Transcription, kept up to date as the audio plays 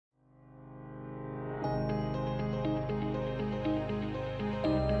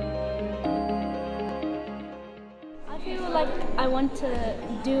like I want to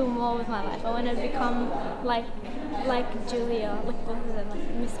do more with my life. I want to become like Julia, like both of them,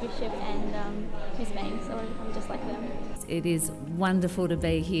 like Miss Bishop and Miss Banks. I want to become just like them. It is wonderful to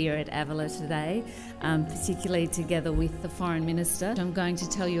be here at Avila today, particularly together with the Foreign Minister. I'm going to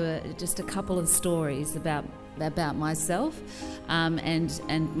tell you just a couple of stories about myself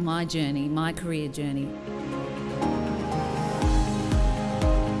and my journey, my career journey.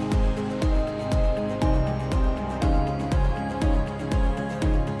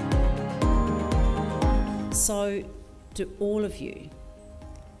 So, to all of you,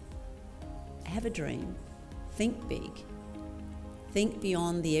 have a dream, think big, think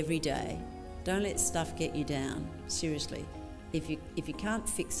beyond the everyday. Don't let stuff get you down, seriously. If you can't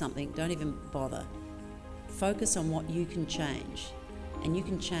fix something, don't even bother. Focus on what you can change, and you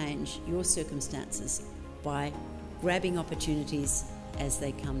can change your circumstances by grabbing opportunities as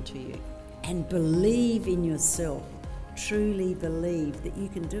they come to you. And believe in yourself, truly believe that you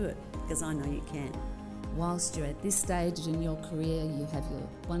can do it, because I know you can. Whilst you're at this stage in your career, you have your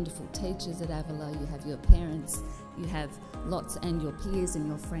wonderful teachers at Avila, you have your parents, you have lots, and your peers and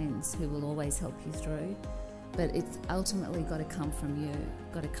your friends who will always help you through. But it's ultimately got to come from you,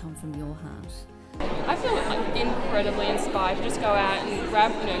 got to come from your heart. I feel incredibly inspired to just go out and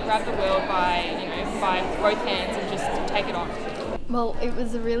grab the world by both hands and just take it on. Well, it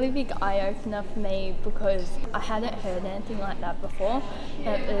was a really big eye-opener for me because I hadn't heard anything like that before.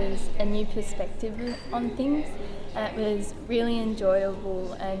 It was a new perspective on things. It was really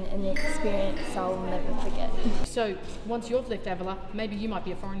enjoyable and an experience I'll never forget. So, once you've left Avila, maybe you might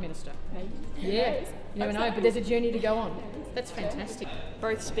be a foreign minister. Maybe. Yeah, you never know, but there's a journey to go on. That's fantastic.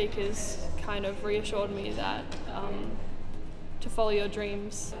 Both speakers kind of reassured me that to follow your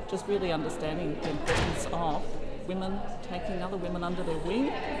dreams. Just really understanding the importance of women, taking other women under their wing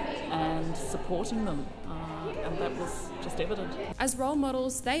and supporting them, and that was just evident. As role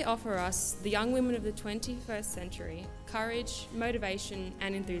models, they offer us, the young women of the 21st century, courage, motivation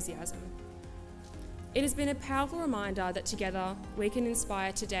and enthusiasm. It has been a powerful reminder that together we can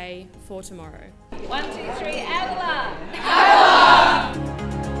inspire today for tomorrow. 1, 2, 3, Avila! Avila!